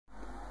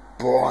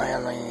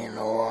boiling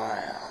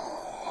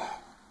oil,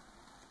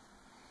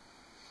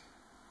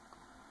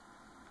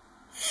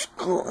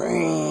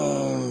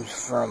 screams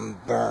from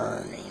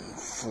burning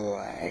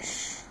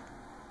flesh,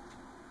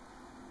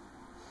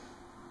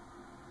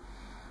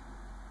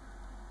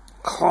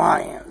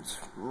 clients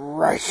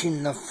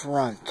rushing the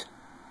front,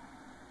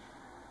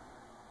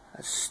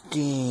 a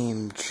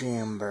steam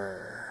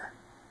chamber.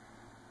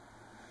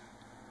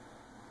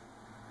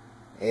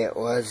 It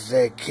was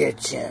the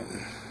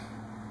kitchen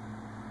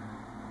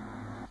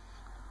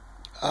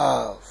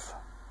of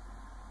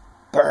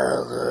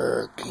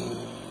Burger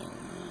King.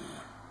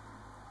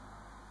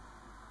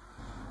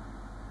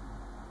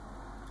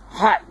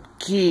 Hot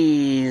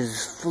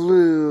keys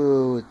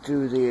flew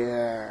through the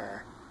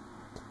air,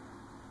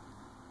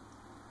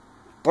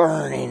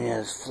 burning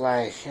his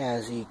flesh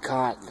as he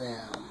caught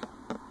them,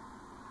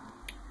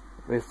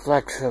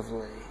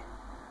 reflexively,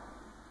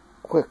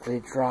 quickly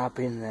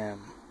dropping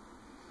them,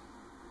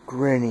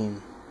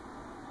 grinning.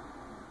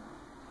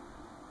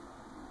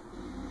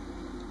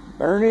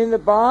 Burning the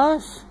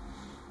boss?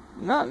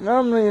 Not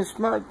normally a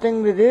smart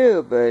thing to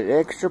do, but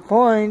extra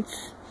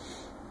points.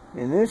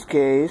 In this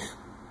case.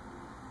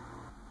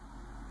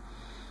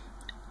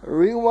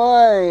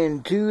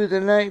 Rewind to the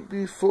night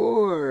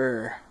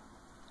before.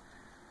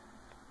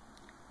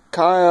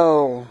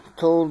 Kyle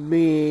told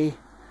me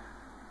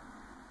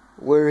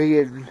where he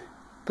had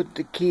put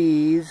the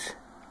keys.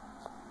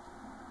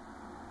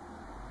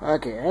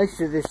 Okay,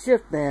 actually the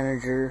shift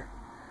manager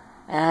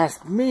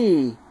asked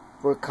me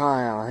where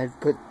Kyle had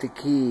put the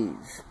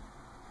keys.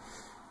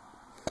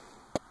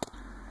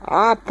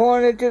 I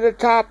pointed to the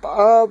top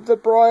of the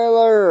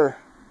broiler.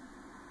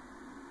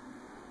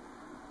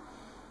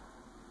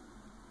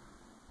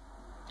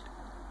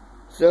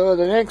 So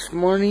the next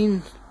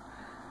morning,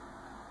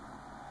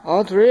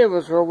 all three of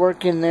us were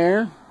working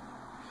there.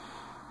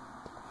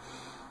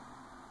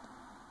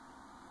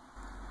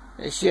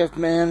 The shift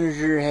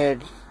manager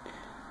had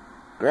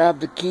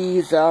grabbed the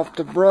keys off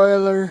the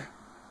broiler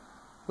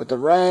with a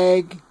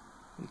rag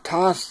and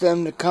tossed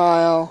them to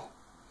Kyle,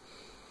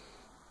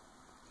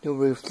 who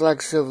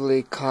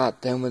reflexively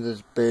caught them with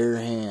his bare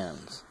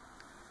hands.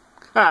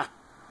 Ha!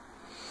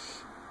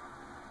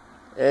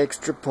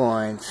 Extra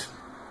points.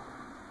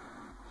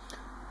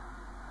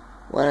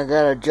 When I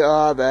got a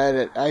job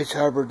at Ice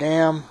Harbor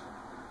Dam,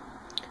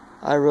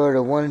 I wrote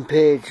a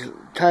one-page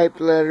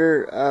typed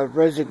letter of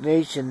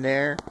resignation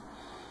there.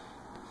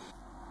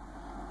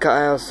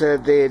 Kyle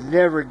said they had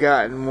never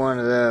gotten one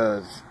of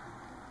those.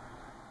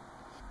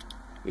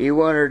 He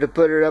wanted to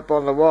put it up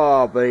on the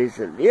wall, but he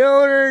said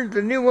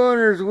the new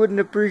owners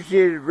wouldn't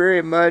appreciate it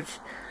very much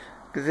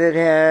because it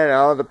had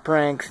all the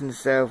pranks and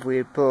stuff we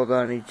had pulled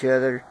on each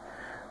other,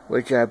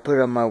 which I put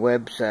on my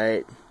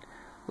website,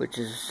 which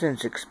has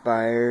since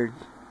expired.